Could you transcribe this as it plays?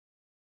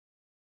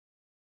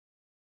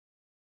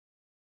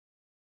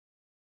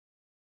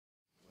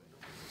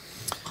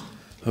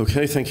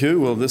Okay, thank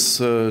you. Well, this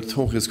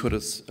talk is quite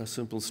a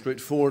simple,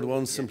 straightforward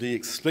one, simply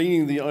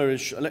explaining the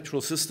Irish electoral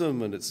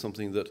system, and it's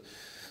something that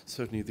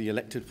certainly the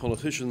elected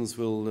politicians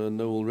will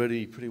know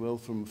already pretty well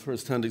from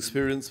first-hand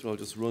experience, but I'll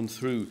just run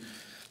through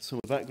some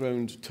of the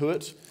background to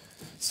it.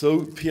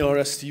 So,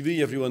 PRSTV,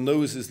 everyone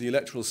knows, is the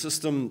electoral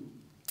system.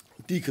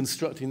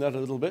 Deconstructing that a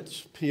little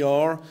bit,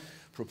 PR,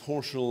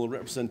 proportional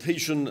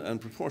representation, and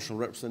proportional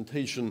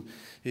representation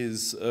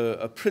is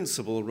a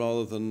principle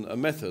rather than a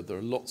method. There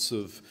are lots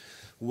of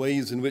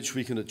ways in which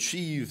we can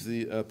achieve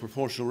the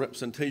proportional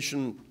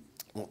representation.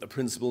 What the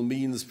principle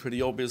means,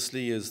 pretty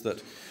obviously, is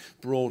that,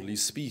 broadly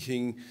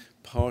speaking,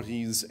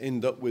 parties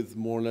end up with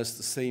more or less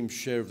the same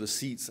share of the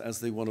seats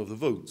as they won of the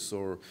votes,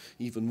 or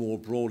even more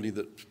broadly,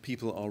 that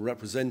people are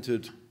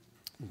represented,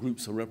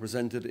 groups are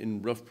represented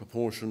in rough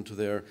proportion to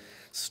their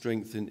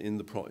strength in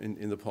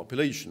the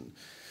population.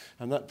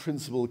 And that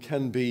principle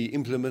can be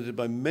implemented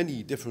by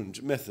many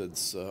different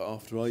methods.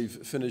 After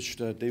I've finished,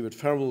 David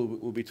Farrell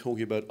will be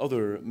talking about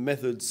other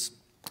methods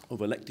of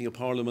electing a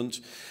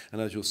parliament.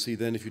 And as you'll see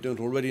then, if you don't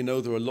already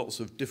know, there are lots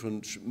of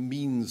different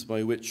means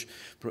by which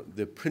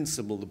the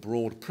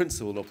broad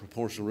principle of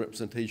proportional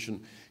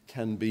representation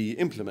can be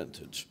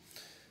implemented.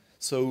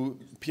 So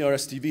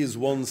PRSTV is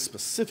one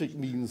specific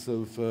means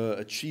of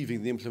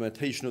achieving the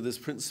implementation of this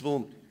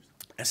principle.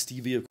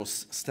 STV, of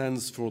course,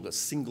 stands for the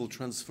single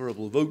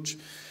transferable vote.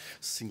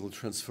 Single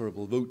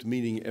transferable vote,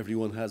 meaning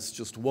everyone has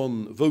just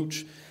one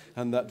vote,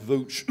 and that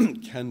vote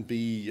can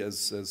be,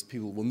 as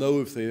people will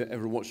know if they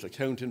ever watched a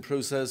counting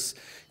process,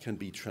 can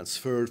be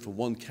transferred from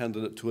one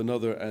candidate to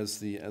another as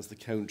the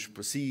count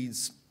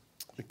proceeds,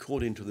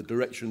 according to the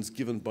directions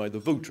given by the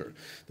voter.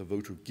 The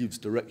voter gives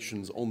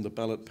directions on the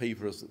ballot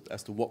paper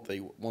as to what they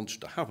want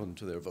to happen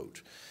to their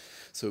vote.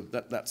 So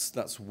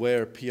that's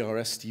where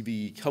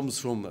PRSTV comes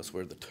from, that's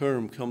where the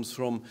term comes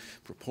from.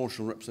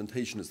 Proportional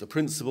representation is the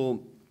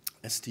principle.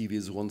 STV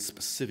is one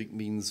specific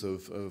means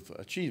of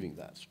achieving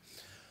that.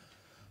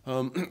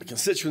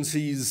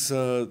 Constituencies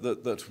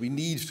that we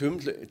need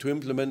to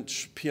implement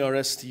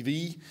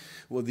PRSTV,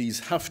 well, these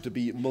have to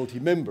be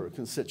multi-member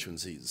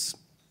constituencies,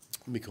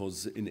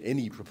 because in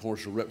any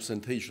proportional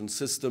representation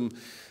system,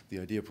 the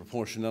idea of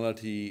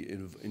proportionality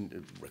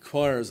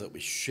requires that we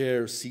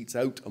share seats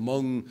out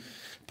among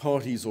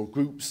parties or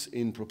groups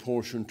in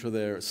proportion to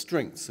their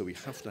strength. So we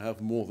have to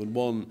have more than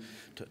one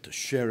to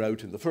share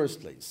out in the first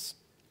place.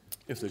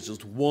 If there's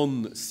just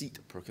one seat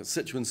per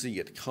constituency,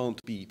 it can't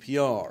be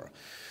PR.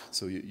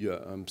 So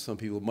some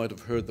people might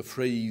have heard the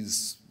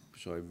phrase,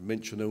 which I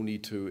mention only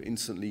to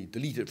instantly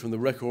delete it from the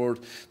record,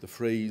 the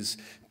phrase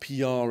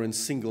PR in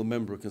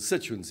single-member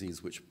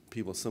constituencies, which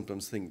people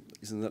sometimes think,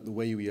 isn't that the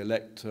way we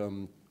elect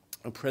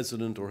a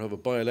president or have a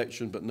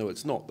by-election? But no,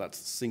 it's not. That's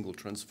a single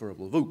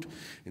transferable vote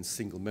in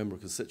single-member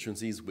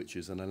constituencies, which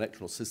is an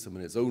electoral system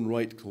in its own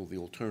right called the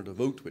alternative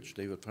vote, which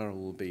David Farrell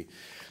will be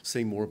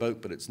saying more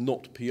about, but it's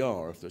not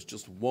PR. If there's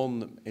just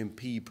one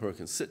MP per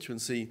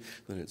constituency,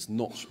 then it's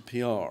not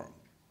PR.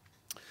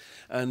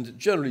 And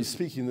generally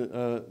speaking,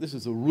 this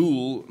is a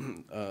rule,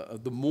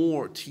 the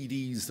more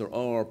TDs there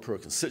are per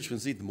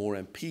constituency, the more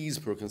MPs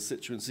per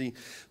constituency,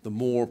 the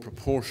more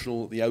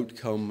proportional the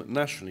outcome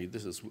nationally.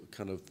 This is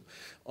kind of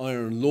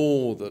iron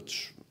law that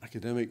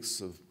academics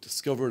have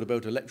discovered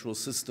about electoral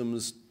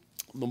systems.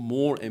 The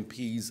more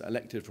MPs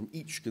elected from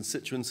each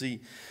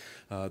constituency,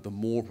 the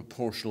more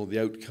proportional the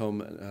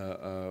outcome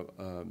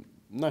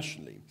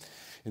nationally.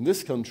 In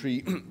this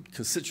country,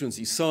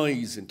 constituency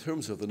size in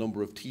terms of the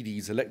number of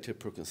TDs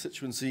elected per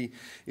constituency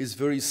is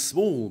very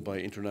small by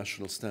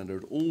international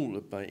standard.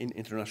 In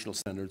international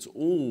standards,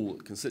 all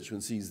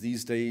constituencies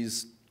these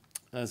days,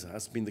 as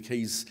has been the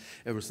case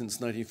ever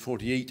since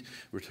 1948,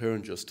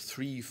 return just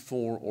 3,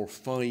 4, or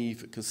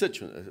 5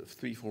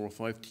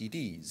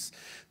 TDs.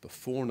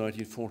 Before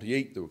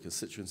 1948, there were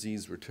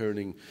constituencies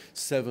returning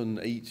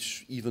 7,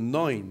 8, even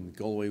 9.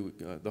 Galway,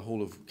 the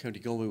whole of County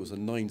Galway was a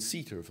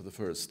 9-seater for the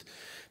first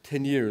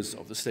 10 years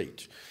of the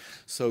state.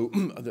 So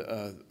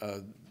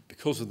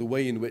because of the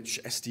way in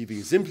which STV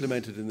is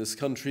implemented in this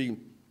country,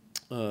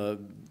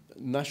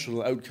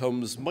 national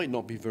outcomes might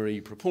not be very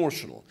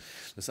proportional.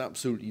 There's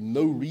absolutely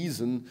no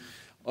reason,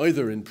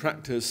 either in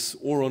practice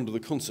or under the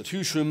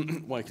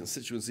Constitution, why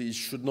constituencies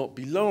should not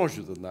be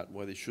larger than that,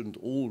 why they shouldn't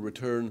all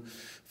return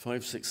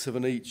 5, 6,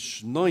 7,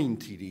 8, 9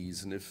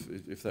 TDs. And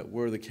if that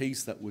were the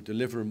case, that would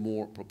deliver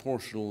more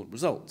proportional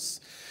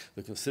results.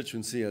 The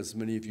constituency, as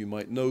many of you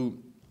might know,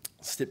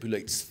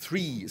 stipulates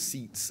 3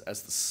 seats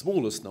as the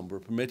smallest number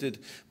permitted,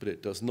 but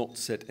it does not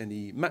set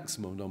any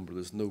maximum number.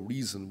 There's no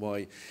reason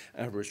why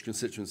average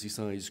constituency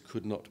size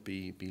could not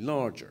be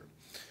larger.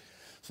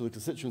 So the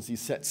constituency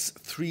sets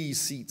 3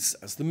 seats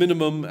as the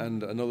minimum,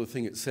 and another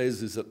thing it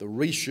says is that the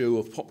ratio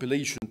of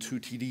population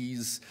to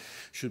TDs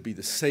should be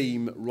the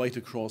same right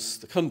across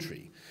the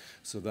country,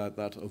 so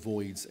that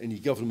avoids any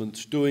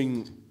government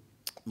doing,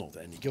 not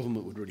that any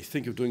government would really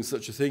think of doing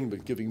such a thing,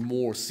 but giving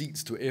more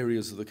seats to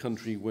areas of the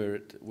country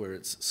where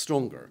it's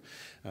stronger,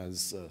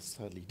 as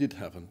sadly did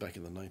happen back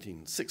in the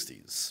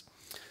 1960s.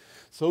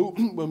 So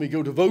when we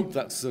go to vote,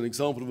 that's an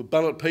example of a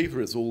ballot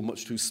paper. It's all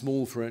much too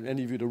small for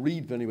any of you to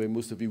read. But anyway,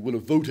 most of you will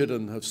have voted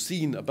and have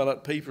seen a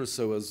ballot paper.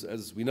 So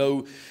as we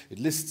know, it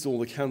lists all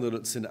the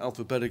candidates in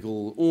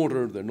alphabetical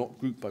order. They're not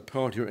grouped by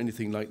party or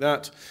anything like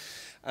that.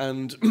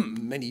 And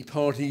many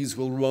parties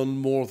will run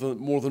more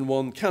than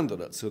one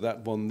candidate. So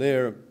that one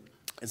there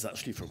is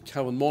actually from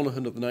Cowan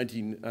Monaghan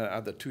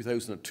at the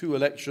 2002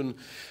 election,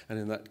 and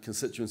in that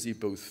constituency,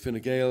 both Fine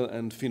Gael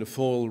and Fianna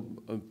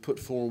Fáil put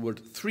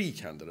forward 3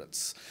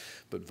 candidates.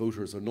 But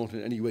voters are not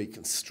in any way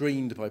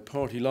constrained by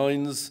party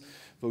lines.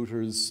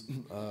 Voters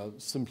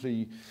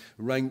simply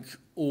rank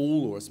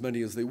all, or as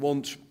many as they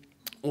want,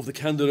 of the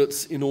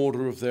candidates in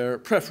order of their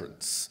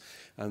preference.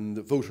 And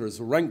the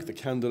voters rank the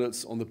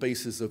candidates on the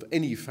basis of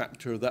any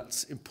factor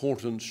that's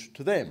important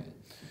to them.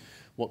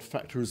 What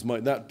factors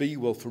might that be?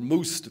 Well, for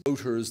most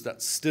voters,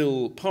 that's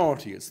still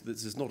party.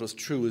 This is not as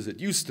true as it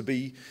used to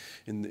be.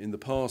 In the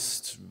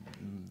past,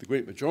 the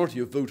great majority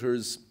of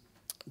voters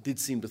did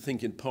seem to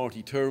think in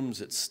party terms.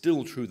 It's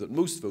still true that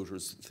most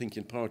voters think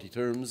in party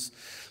terms.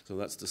 So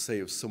that's to say,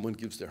 if someone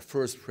gives their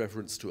first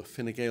preference to a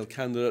Fine Gael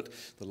candidate,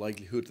 the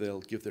likelihood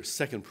they'll give their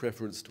second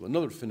preference to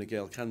another Fine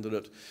Gael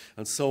candidate,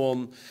 and so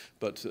on.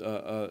 But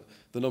the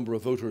number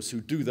of voters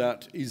who do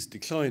that is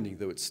declining,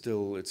 though it's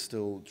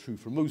still true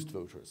for most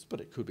voters.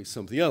 But it could be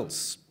something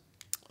else.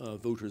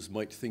 Voters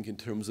might think in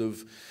terms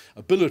of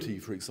ability,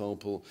 for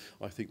example.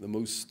 I think the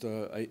most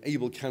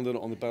able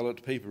candidate on the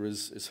ballot paper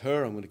is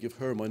her. I'm going to give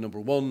her my number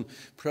 1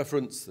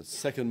 preference. The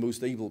second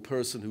most able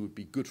person who would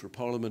be good for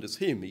Parliament is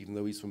him, even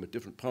though he's from a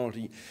different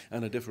party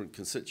and a different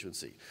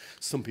constituency.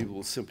 Some people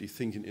will simply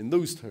think in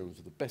those terms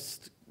of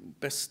the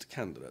best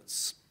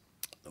candidates.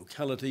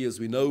 Locality, as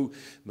we know,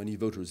 many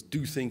voters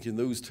do think in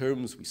those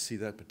terms. We see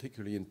that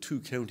particularly in 2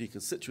 county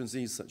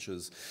constituencies, such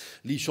as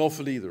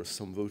Laois-Offaly. There are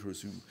some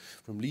voters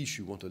from Laois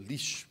who want a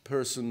Laois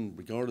person,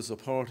 regardless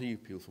of party.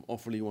 People from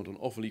Offaly want an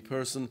Offaly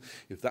person.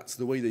 If that's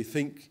the way they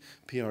think,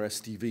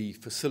 PRSTV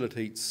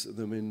facilitates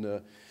them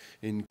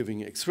in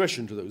giving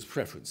expression to those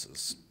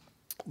preferences.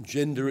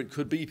 Gender, it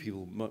could be.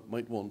 People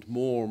might want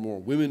more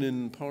women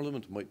in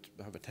Parliament, might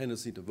have a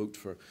tendency to vote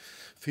for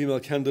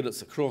female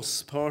candidates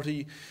across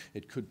party.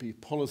 It could be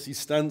policy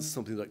stance,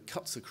 something that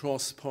cuts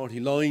across party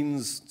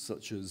lines,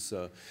 such as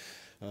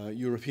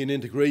European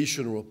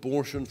integration or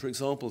abortion, for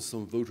example.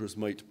 Some voters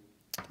might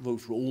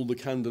vote for all the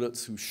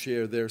candidates who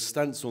share their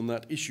stance on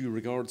that issue,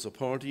 regardless of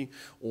party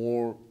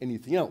or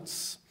anything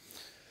else.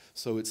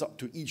 So it's up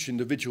to each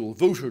individual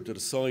voter to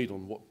decide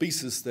on what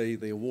basis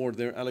they award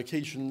their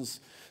allocations.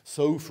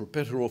 So for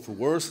better or for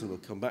worse, and we'll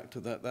come back to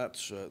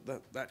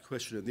that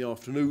question in the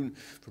afternoon,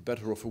 for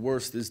better or for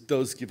worse, this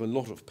does give a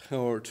lot of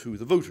power to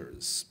the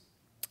voters.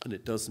 And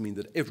it does mean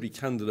that every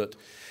candidate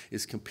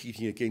is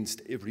competing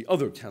against every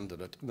other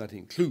candidate, and that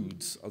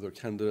includes other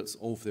candidates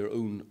of their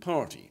own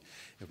party.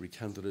 Every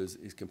candidate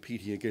is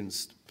competing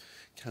against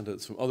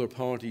candidates from other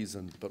parties,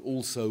 but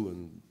also,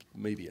 and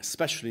maybe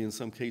especially in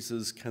some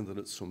cases,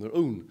 candidates from their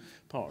own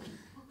party.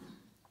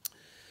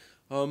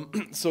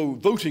 So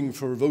voting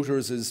for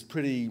voters is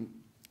pretty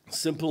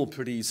simple,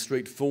 pretty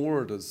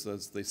straightforward,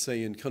 as they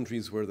say in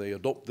countries where they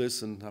adopt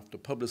this and have to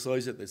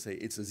publicize it. They say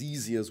it's as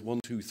easy as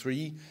 1, 2,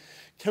 3.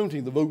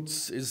 Counting the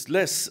votes is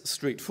less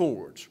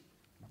straightforward.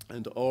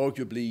 And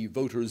arguably,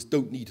 voters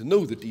don't need to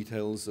know the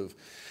details of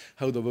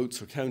how the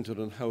votes are counted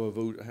and how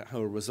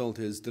a result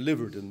is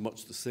delivered, in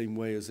much the same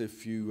way as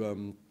if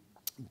you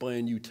buy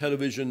a new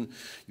television.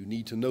 You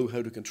need to know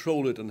how to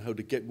control it and how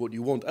to get what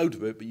you want out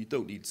of it, but you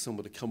don't need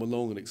someone to come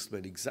along and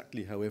explain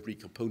exactly how every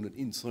component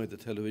inside the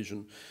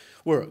television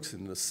works.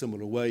 In a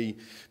similar way,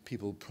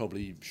 people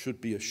probably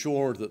should be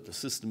assured that the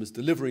system is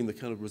delivering the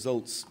kind of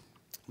results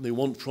they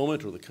want from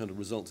it, or the kind of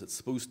results it's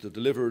supposed to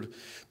deliver,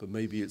 but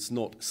maybe it's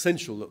not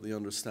essential that they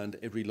understand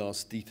every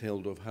last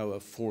detail of how a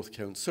 4th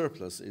count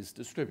surplus is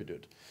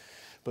distributed.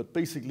 But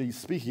basically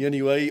speaking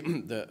anyway,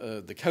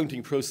 the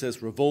counting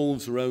process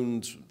revolves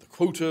around the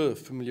quota, a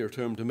familiar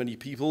term to many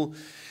people,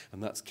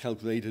 and that's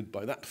calculated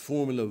by that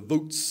formula: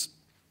 votes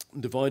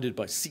divided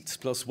by seats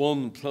plus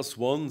 1.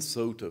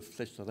 So to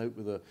flesh that out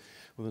with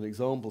an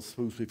example,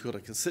 suppose we've got a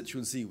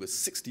constituency with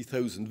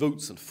 60,000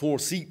 votes and 4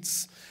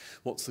 seats.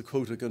 What's the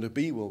quota going to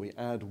be? Well, we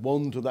add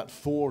 1 to that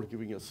 4,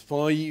 giving us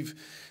 5.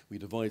 We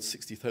divide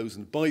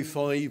 60,000 by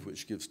 5,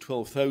 which gives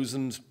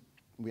 12,000.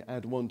 We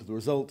add 1 to the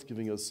result,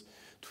 giving us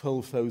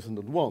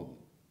 12,001.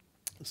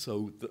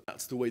 So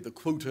that's the way the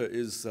quota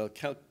is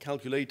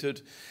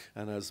calculated.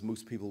 And as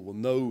most people will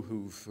know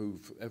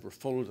who've ever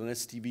followed an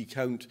STV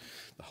count,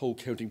 the whole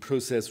counting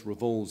process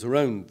revolves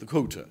around the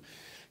quota.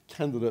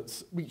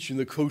 Candidates reaching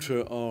the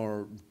quota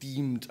are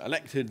deemed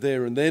elected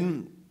there and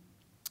then.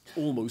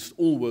 Almost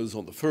always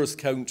on the first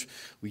count,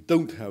 we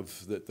don't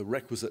have the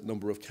requisite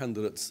number of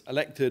candidates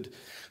elected,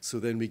 so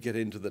then we get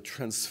into the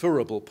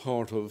transferable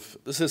part of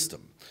the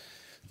system.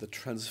 The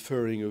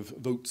transferring of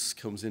votes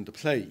comes into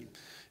play.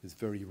 It's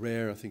very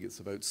rare. I think it's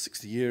about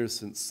 60 years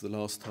since the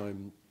last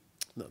time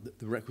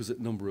the requisite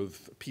number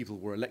of people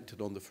were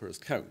elected on the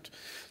first count.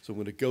 So I'm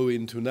going to go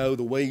into now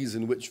the ways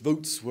in which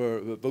votes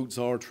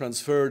are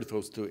transferred. If I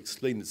was to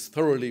explain this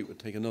thoroughly, it would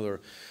take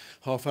another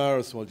half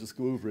hour, so I'll just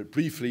go over it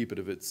briefly. But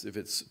if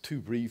it's too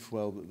brief,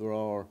 well, there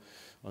are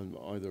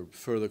either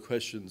further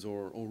questions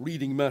or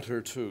reading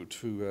matter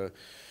to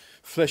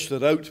flesh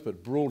that out.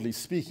 But broadly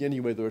speaking,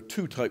 anyway, there are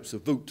two types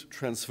of vote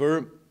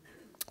transfer.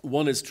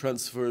 One is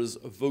transfers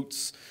of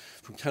votes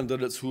from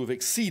candidates who have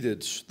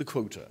exceeded the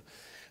quota,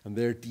 and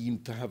they're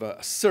deemed to have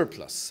a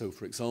surplus. So,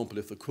 for example,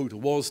 if the quota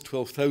was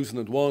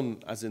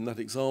 12,001, as in that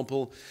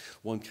example,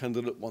 one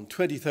candidate won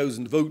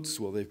 20,000 votes,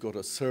 well, they've got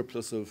a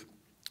surplus of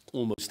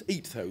almost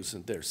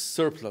 8,000. They're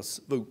surplus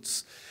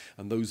votes,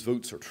 and those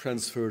votes are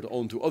transferred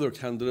on to other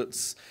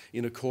candidates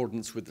in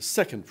accordance with the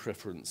second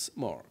preference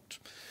marked.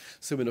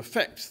 So in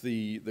effect,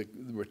 the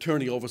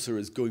returning officer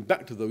is going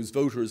back to those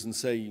voters and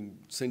saying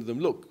to them,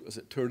 look, as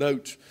it turned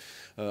out,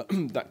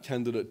 that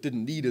candidate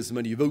didn't need as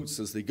many votes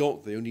as they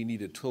got. They only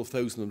needed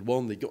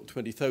 12,001. They got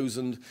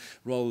 20,000.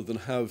 Rather than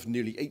have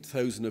nearly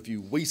 8,000 of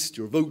you waste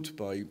your vote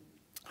by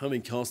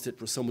having cast it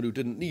for someone who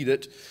didn't need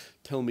it,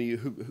 tell me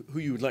who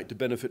you would like to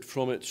benefit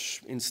from it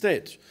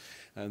instead.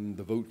 And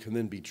the vote can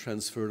then be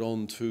transferred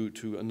on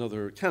to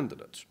another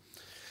candidate.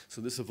 So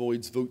this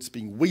avoids votes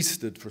being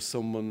wasted for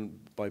someone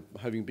by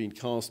having been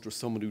cast for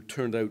someone who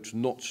turned out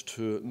not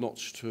to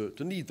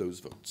need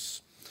those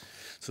votes.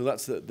 So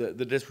that's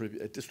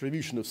the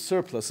distribution of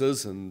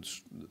surpluses, and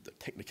the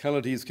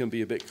technicalities can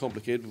be a bit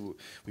complicated.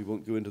 We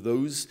won't go into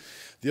those.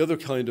 The other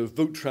kind of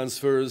vote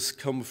transfers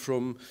come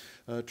from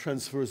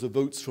transfers of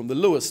votes from the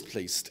lowest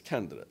placed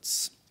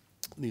candidates.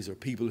 These are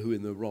people who,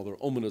 in the rather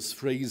ominous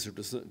phrase,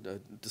 are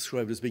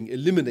described as being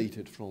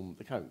eliminated from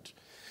the count.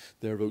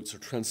 Their votes are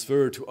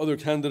transferred to other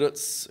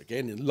candidates,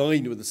 again in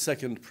line with the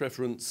second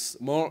preference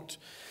marked.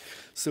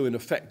 So in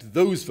effect,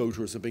 those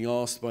voters are being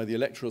asked by the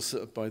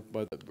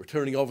by the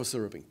returning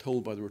officer, are being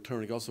told by the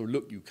returning officer,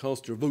 look, you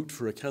cast your vote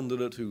for a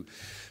candidate who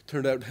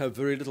turned out to have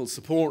very little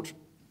support,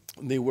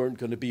 and they weren't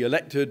going to be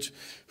elected.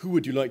 Who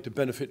would you like to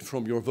benefit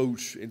from your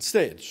vote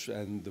instead?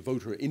 And the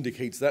voter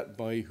indicates that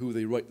by who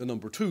they write the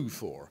number 2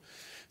 for.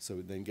 So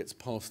it then gets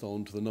passed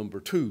on to the number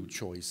 2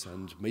 choice,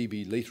 and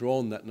maybe later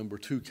on that number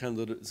 2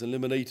 candidate is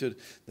eliminated,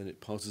 then it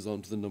passes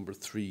on to the number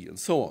 3, and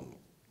so on.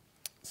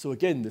 So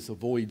again, this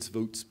avoids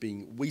votes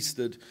being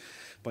wasted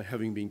by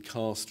having been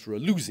cast for a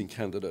losing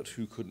candidate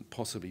who couldn't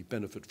possibly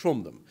benefit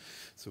from them.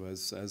 So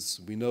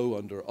as we know,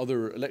 under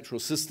other electoral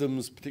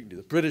systems, particularly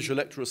the British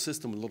electoral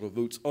system, a lot of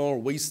votes are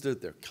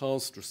wasted. They're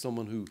cast for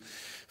someone who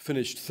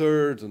finished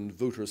third, and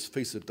voters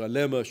face a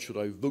dilemma. Should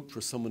I vote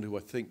for someone who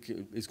I think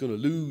is going to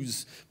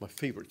lose, my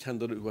favourite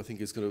candidate who I think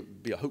is going to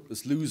be a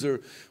hopeless loser,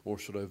 or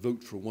should I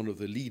vote for one of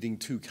the leading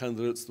 2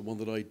 candidates, the one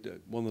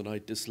that I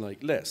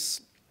dislike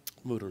less?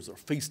 Voters are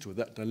faced with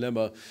that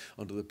dilemma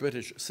under the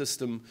British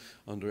system.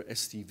 Under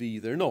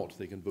STV, they're not.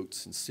 They can vote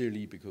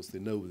sincerely because they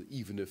know that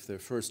even if their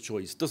first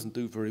choice doesn't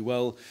do very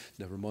well,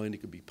 never mind,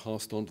 it can be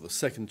passed on to the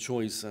second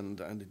choice and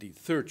indeed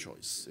third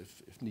choice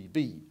if need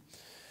be.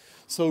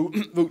 So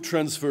vote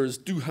transfers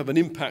do have an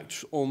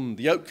impact on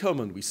the outcome,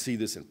 and we see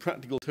this in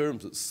practical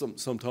terms. That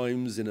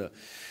sometimes in a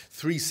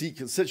 3-seat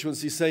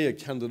constituency, say, a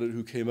candidate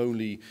who came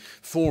only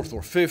 4th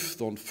or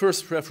 5th on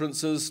first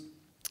preferences,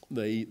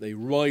 they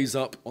rise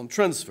up on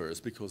transfers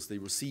because they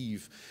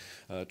receive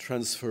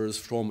transfers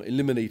from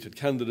eliminated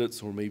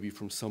candidates, or maybe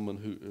from someone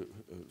who,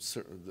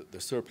 the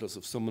surplus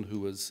of someone who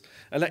was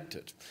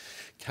elected.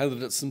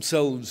 Candidates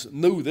themselves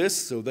know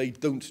this, so they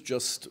don't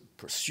just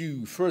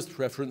pursue first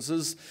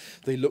preferences,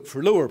 they look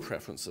for lower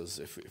preferences.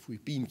 If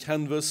we've been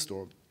canvassed,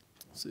 or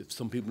if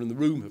some people in the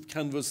room have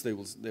canvassed,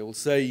 they will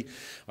say,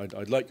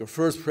 I'd like your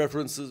first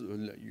preference,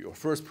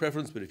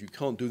 but if you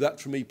can't do that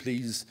for me,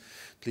 please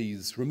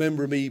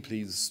remember me,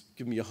 please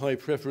give me a high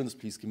preference,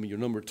 please give me your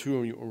number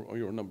 2 or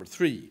your number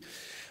 3.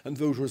 And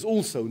voters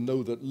also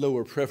know that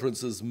lower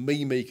preferences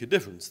may make a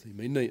difference. They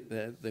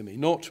may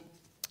not,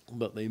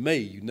 but they may.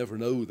 You never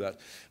know that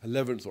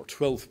 11th or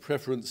 12th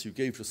preference you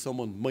gave to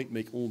someone might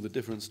make all the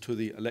difference to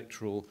the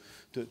electoral,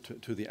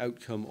 to the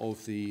outcome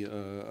of the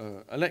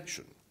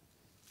election.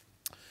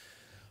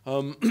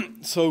 I'll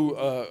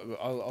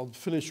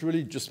finish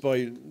really just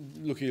by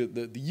looking at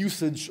the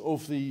usage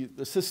of the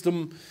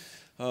system.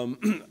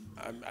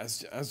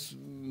 As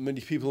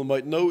many people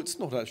might know, it's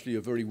not actually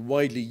a very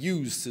widely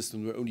used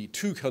system. There are only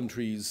 2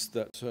 countries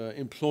that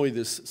employ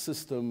this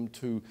system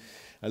to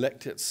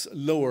elect its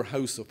lower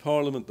house of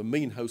parliament, the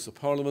main house of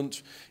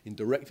parliament, in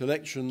direct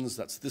elections.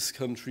 That's this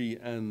country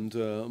and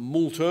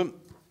Malta.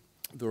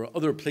 There are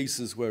other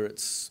places where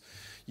it's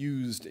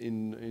used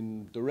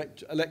in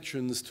direct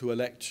elections to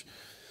elect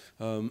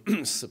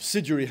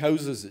subsidiary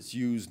houses. It's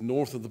used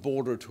north of the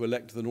border to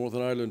elect the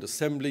Northern Ireland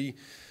Assembly.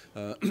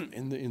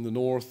 In the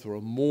north, there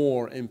are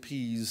more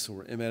MPs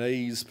or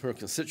MLAs per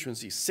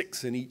constituency,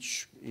 6 in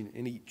each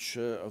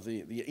of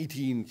the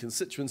 18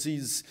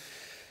 constituencies.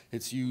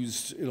 It's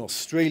used in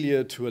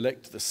Australia to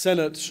elect the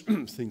Senate.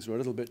 Things are a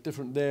little bit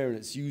different there. And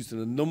it's used in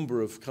a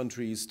number of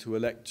countries to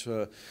elect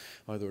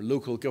either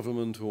local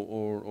government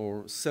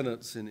or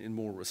senates in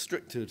more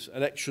restricted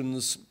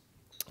elections.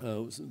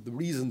 The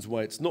reasons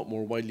why it's not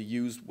more widely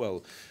used,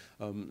 well,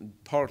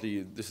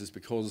 partly this is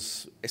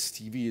because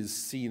STV is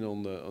seen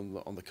on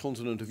the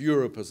continent of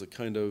Europe as a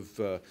kind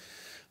of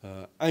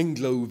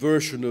Anglo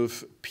version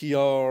of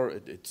PR.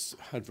 It's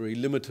had very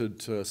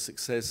limited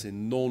success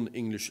in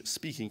non-English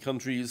speaking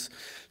countries.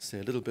 Say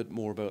a little bit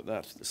more about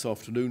that this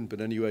afternoon, but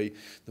anyway,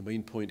 the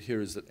main point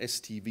here is that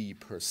STV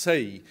per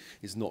se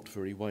is not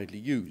very widely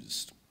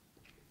used.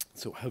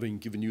 So having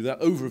given you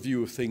that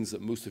overview of things that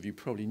most of you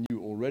probably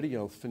knew already,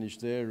 I'll finish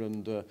there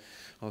and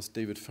ask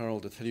David Farrell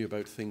to tell you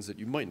about things that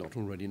you might not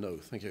already know.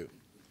 Thank you.